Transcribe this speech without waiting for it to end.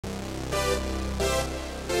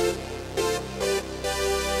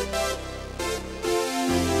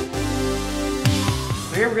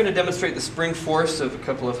here we're going to demonstrate the spring force of a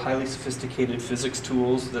couple of highly sophisticated physics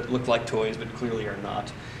tools that look like toys but clearly are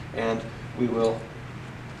not. And we will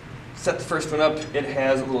set the first one up. It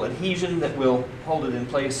has a little adhesion that will hold it in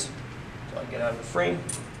place until I get out of the frame.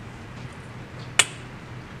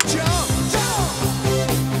 Jump, jump.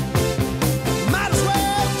 Might as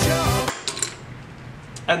well jump.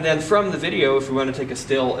 And then from the video, if we want to take a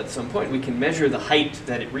still at some point, we can measure the height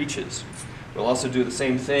that it reaches. We'll also do the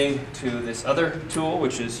same thing to this other tool,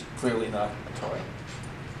 which is clearly not a toy.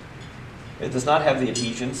 It does not have the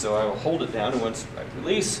adhesion, so I will hold it down, and once I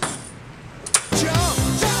release, Jump,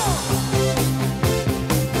 jump.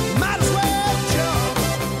 Might as well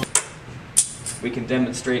jump. we can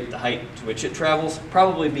demonstrate the height to which it travels,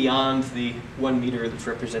 probably beyond the 1 meter that's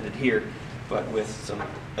represented here, but with some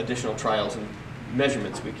additional trials and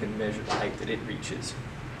measurements, we can measure the height that it reaches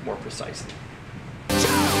more precisely.